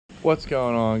What's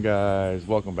going on, guys?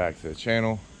 Welcome back to the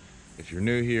channel. If you're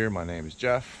new here, my name is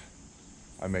Jeff.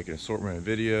 I make an assortment of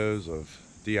videos of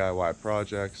DIY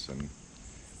projects and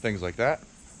things like that.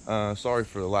 Sorry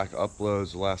for the lack of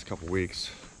uploads the last couple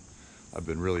weeks. I've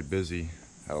been really busy,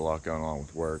 had a lot going on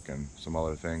with work and some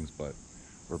other things, but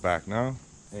we're back now.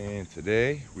 And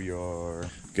today we are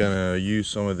gonna use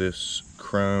some of this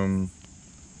chrome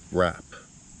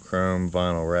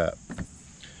vinyl wrap.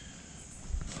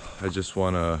 I just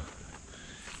want to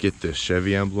get this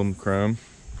Chevy emblem chrome.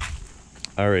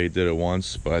 I already did it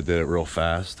once, but I did it real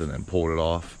fast and then pulled it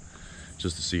off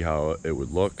just to see how it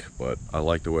would look, but I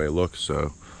like the way it looks,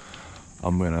 so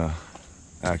I'm gonna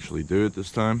actually do it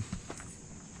this time.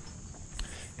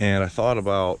 And I thought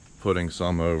about putting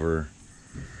some over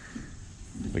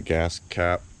the gas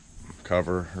cap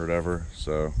cover or whatever,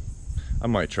 so I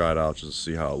might try it out just to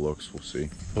see how it looks. We'll see.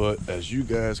 But as you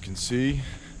guys can see,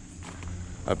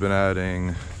 I've been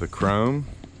adding the chrome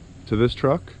to this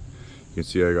truck. You can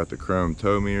see I got the chrome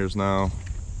tow mirrors now.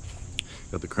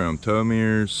 Got the chrome tow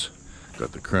mirrors.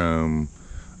 Got the chrome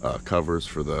covers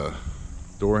for the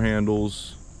door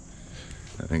handles.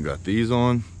 I think got these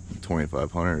on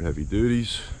 2500 heavy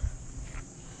duties.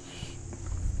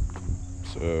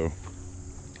 So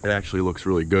it actually looks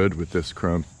really good with this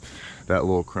chrome, that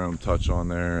little chrome touch on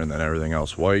there, and then everything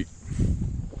else white.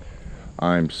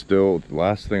 The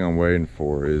last thing I'm waiting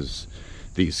for is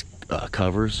these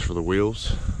covers for the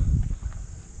wheels.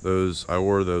 I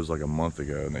ordered those like a month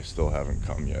ago and they still haven't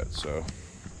come yet, so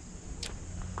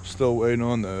still waiting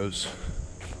on those.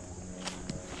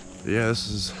 But yeah, this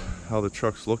is how the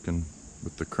truck's looking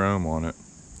with the chrome on it.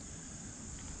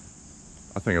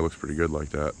 I think it looks pretty good like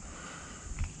that.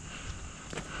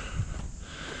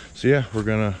 So yeah, we're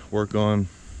gonna work on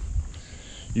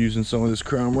using some of this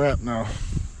chrome wrap now.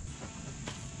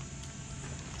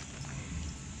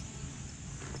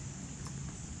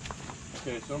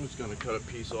 Okay, so I'm just going to cut a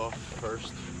piece off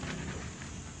first.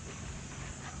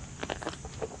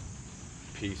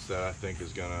 Piece that I think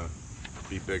is going to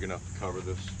be big enough to cover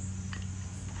this.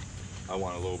 I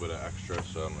want a little bit of extra,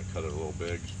 so I'm going to cut it a little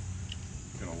big.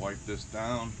 I'm going to wipe this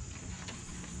down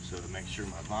so to make sure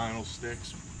my vinyl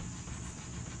sticks.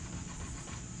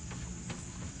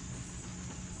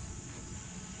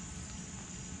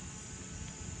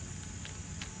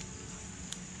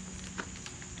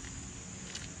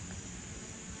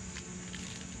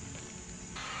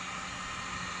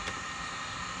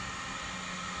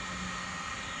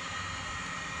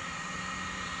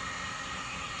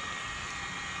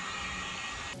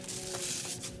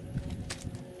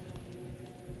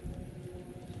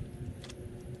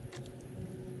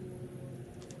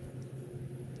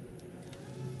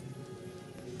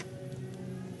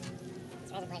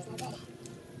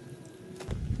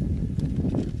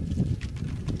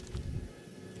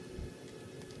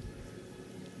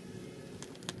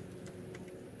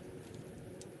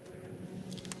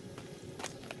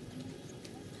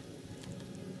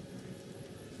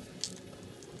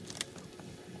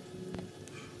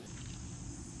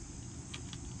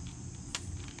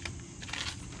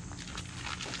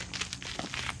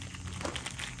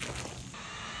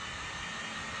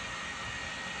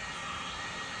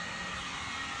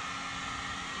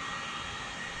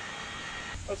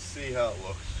 Let's see how it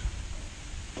looks.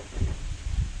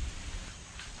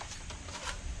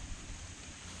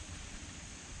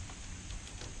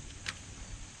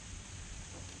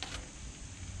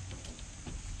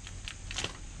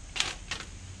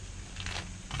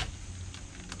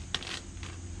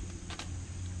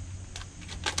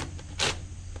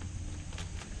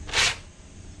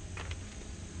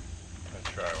 Let's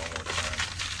try one more time.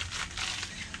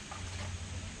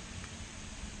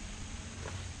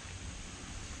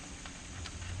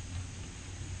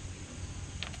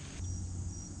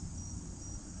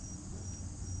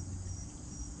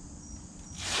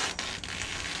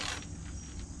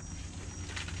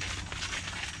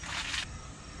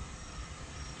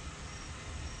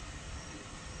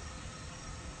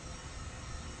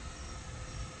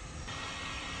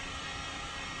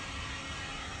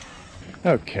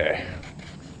 Okay,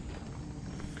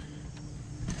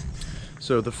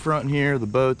 so the front here, the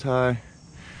bow tie,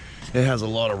 it has a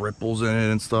lot of ripples in it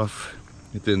and stuff.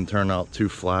 It didn't turn out too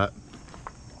flat.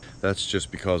 That's just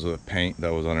because of the paint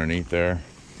that was underneath there.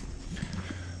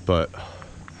 But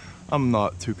I'm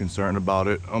not too concerned about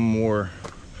it. I'm more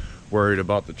worried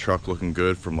about the truck looking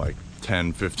good from like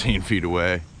 10-15 feet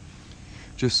away,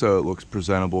 just so it looks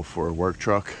presentable for a work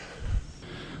truck.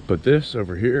 But this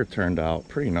over here turned out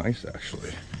pretty nice,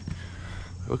 actually.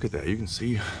 Look at that, you can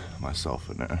see myself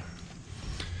in there.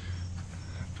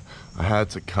 I had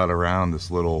to cut around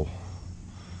this little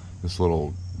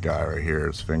guy right here,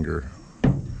 his finger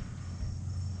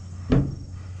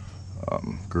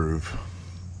groove.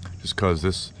 Just cause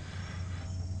this,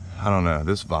 I don't know,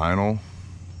 this vinyl,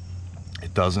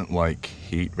 it doesn't like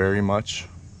heat very much.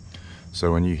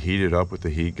 So when you heat it up with the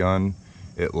heat gun,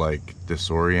 it like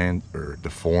deforms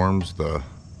the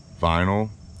vinyl,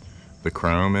 the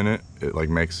chrome in it. It like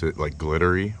makes it like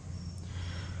glittery.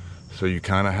 So you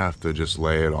kind of have to just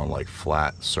lay it on like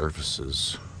flat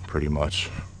surfaces pretty much.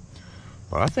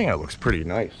 But I think it looks pretty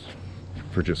nice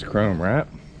for just chrome wrap.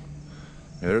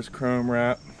 Yeah, there's chrome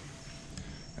wrap,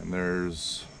 and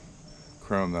there's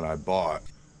chrome that I bought.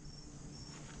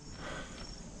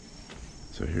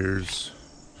 So here's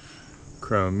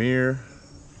chrome mirror.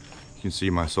 You can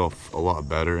see myself a lot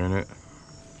better in it.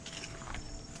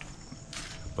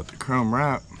 But the chrome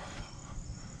wrap,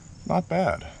 not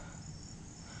bad.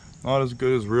 Not as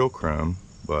good as real chrome,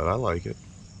 but I like it.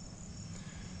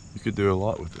 You could do a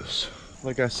lot with this.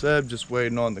 Like I said, just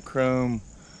waiting on the chrome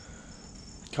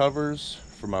covers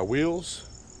for my wheels,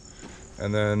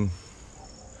 and then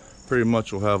pretty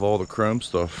much we'll have all the chrome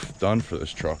stuff done for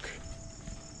this truck.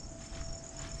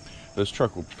 This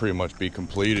truck will pretty much be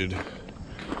completed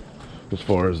as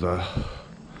far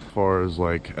as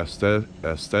like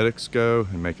aesthetics go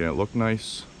and making it look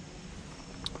nice.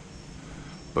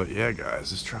 But yeah,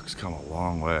 guys, this truck's come a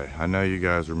long way. I know you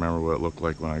guys remember what it looked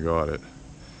like when I got it.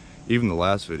 Even the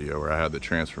last video where I had the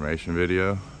transformation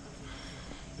video,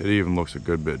 it even looks a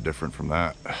good bit different from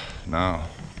that now,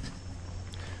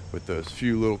 with those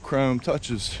few little chrome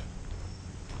touches.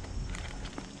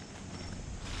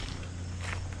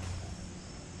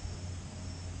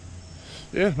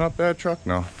 Yeah, not bad truck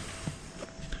now.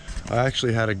 I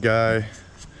actually had a guy,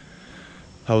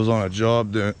 I was on a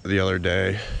job the other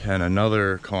day, and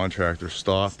another contractor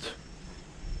stopped,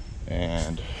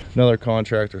 and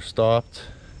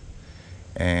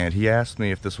he asked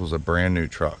me if this was a brand new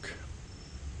truck.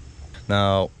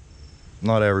 Now,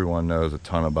 not everyone knows a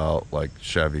ton about like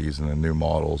Chevys and the new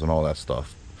models and all that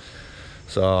stuff,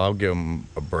 so I'll give him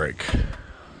a break.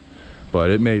 But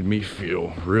it made me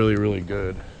feel really, really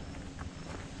good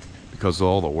because of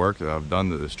all the work that I've done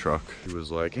to this truck. He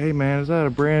was like, "Hey man, is that a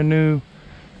brand new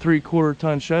 3/4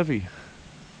 ton Chevy?"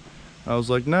 I was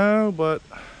like, "No, but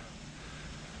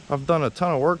I've done a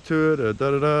ton of work to it."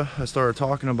 I started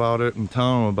talking about it and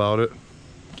telling him about it,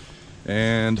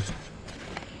 and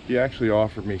he actually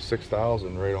offered me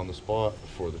 $6,000 right on the spot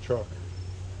for the truck.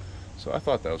 So I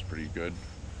thought that was pretty good.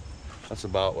 That's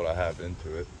about what I have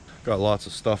into it. Got lots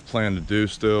of stuff planned to do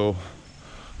still.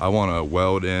 I want to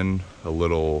weld in a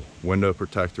little window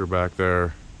protector back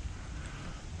there.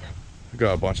 I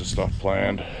got a bunch of stuff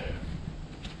planned.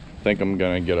 I think I'm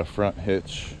gonna get a front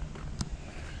hitch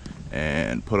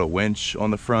and put a winch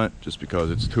on the front just because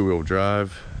it's 2-wheel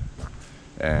drive,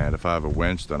 and if I have a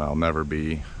winch then I'll never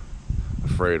be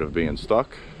afraid of being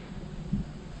stuck.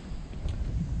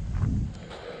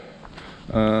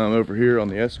 Over here on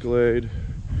the Escalade,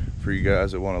 for you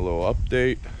guys that want a little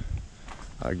update,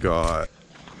 I got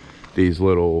these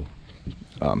little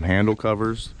handle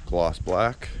covers, gloss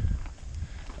black,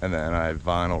 and then I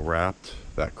vinyl wrapped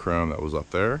that chrome that was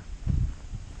up there.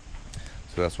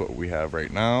 So that's what we have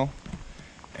right now.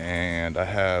 And I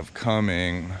have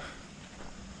coming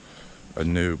a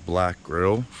new black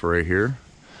grill for right here.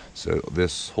 So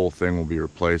this whole thing will be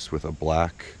replaced with a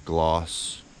black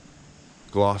gloss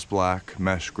black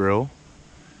mesh grill.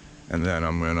 And then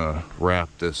I'm gonna wrap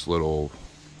this little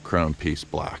chrome piece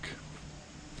black.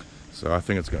 So I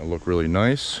think it's gonna look really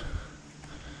nice.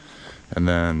 And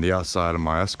then the outside of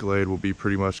my Escalade will be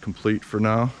pretty much complete for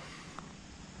now.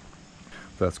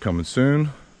 That's coming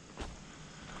soon.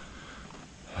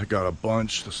 I got a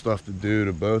bunch of stuff to do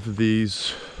to both of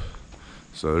these,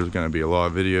 so there's gonna be a lot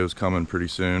of videos coming pretty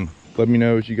soon. Let me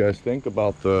know what you guys think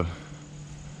about the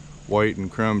white and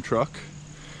chrome truck.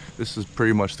 This is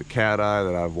pretty much the cat eye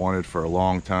that I've wanted for a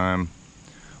long time.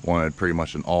 Wanted pretty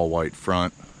much an all white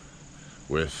front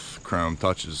with chrome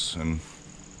touches, and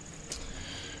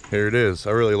here it is.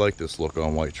 I really like this look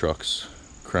on white trucks,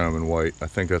 chrome and white. I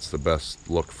think that's the best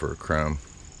look for chrome.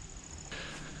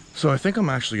 So I think I'm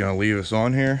actually gonna leave this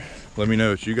on here. Let me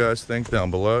know what you guys think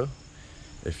down below,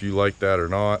 if you like that or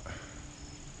not.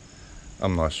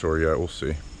 I'm not sure yet, we'll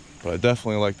see. But I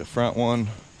definitely like the front one.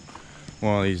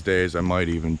 One of these days I might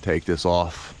even take this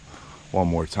off one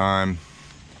more time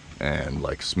and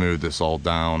like smooth this all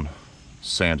down,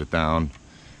 sand it down,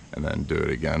 and then do it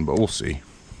again, but we'll see.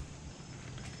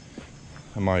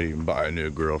 I might even buy a new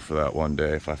grill for that one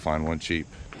day if I find one cheap.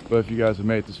 But if you guys have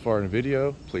made it this far in the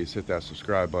video, please hit that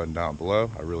subscribe button down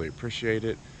below. I really appreciate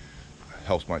it. It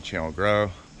helps my channel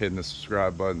grow. Hitting the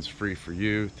subscribe button's free for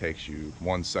you. It takes you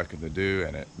 1 second to do,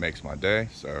 and it makes my day.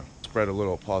 So spread a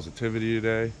little positivity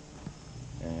today,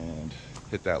 and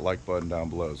hit that like button down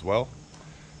below as well.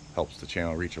 Helps the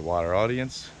channel reach a wider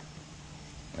audience.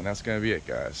 And that's gonna be it,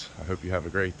 guys. I hope you have a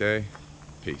great day.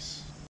 Peace.